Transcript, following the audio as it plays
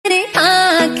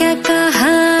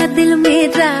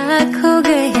मेरा खो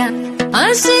गया,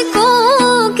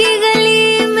 आशिकों की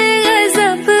गली में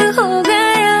गजब हो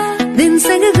गया। दिन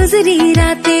संग गुजरी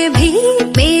रातें भी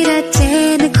मेरा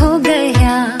चैन खो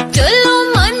गया। चलो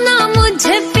माना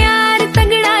मुझे प्यार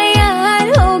तगड़ा यार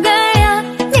हो गया।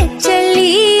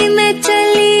 मैं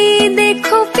चली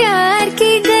देखो प्यार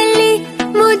की गली,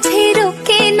 मुझे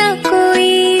रोके ना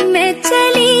कोई, मैं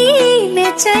चली।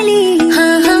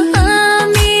 हाँ हाँ हाँ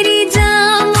मेरी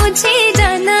जान, मुझे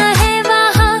जाना है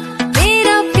वहाँ,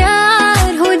 मेरा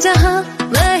प्यार हो जहाँ,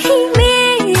 वही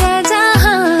मेरा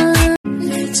जहाँ।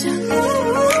 ले जाओ,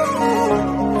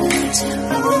 ले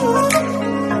जाओ,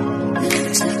 ले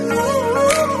जाओ।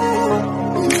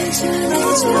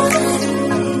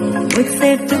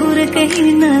 मुझसे दूर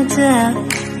कहीं ना जा,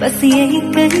 बस यही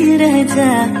कहीं रह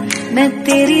जा। मैं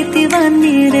तेरी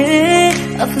दीवानी रे,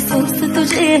 अफसोस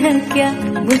तुझे है क्या।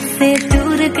 मुझसे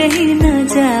दूर कहीं ना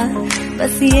जा,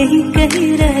 बस यही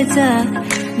कहीं रह जा।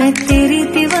 मैं तेरी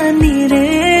दीवानी रे,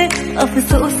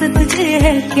 अफसोस तुझे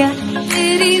है क्या।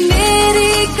 तेरी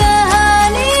मेरी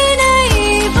कहानी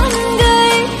नहीं बन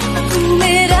गई, तू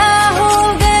मेरा हो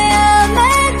गया,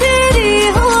 मैं तेरी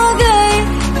हो गई।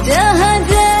 जहाँ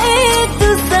जाए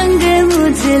तू संग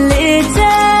मुझे ले जा।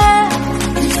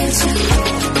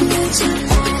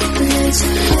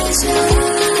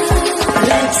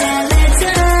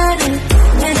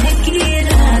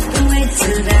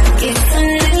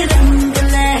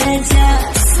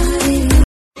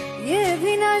 ये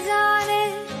भी न जाने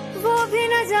वो भी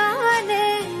न जाने,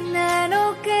 नैनों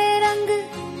के रंग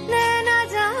नैना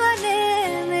जाने।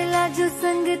 मिला जो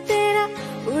संग तेरा,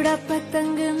 उड़ा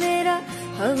पतंग मेरा,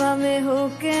 हवा में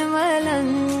होके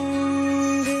मलंग।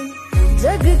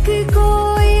 जग की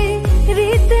कोई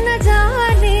रीत न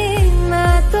जाने,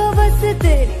 मैं तो बस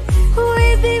तेरी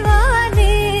हुई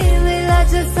दीवानी। मिला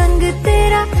जो संग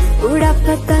तेरा, उड़ा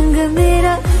पतंग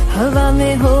मेरा, हवा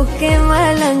में होके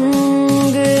मलंग।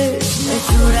 मैं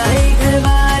छुड़ाई घर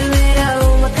बार मेरा, ओ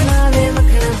मखना वे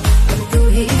मखना, तू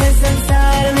ही है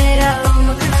संसार मेरा, ओ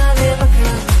मखना वे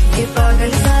मखना। ये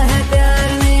पागल सा है प्यार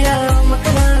मेरा, ओ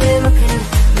मखना वे मखना।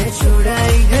 मैं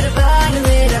छुड़ाई घर बार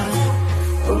मेरा,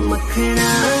 ओ मखना।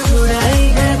 छुड़ाई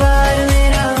घर बार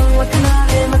मेरा, ओ मखना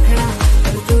वे मखना,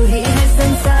 तू ही है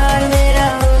संसार मेरा,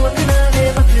 ओ मखना वे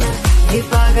मखना। ये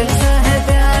पागल सा है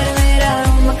प्यार मेरा,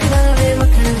 ओ मखना वे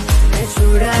मखना। मैं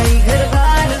छुड़ाई घर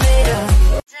बार मेरा,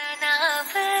 जाना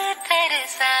फिर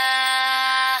तरसा।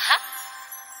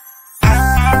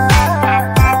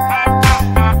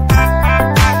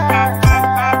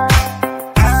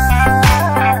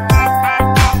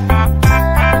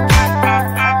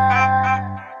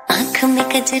 आँख में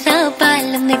गजरा,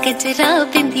 बाल में गजरा,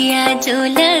 बिंदिया जो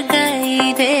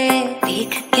लगाई रे।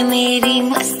 देख के मेरी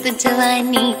मस्त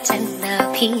जवानी, चंदा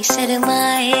भी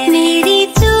शर्माए। मेरी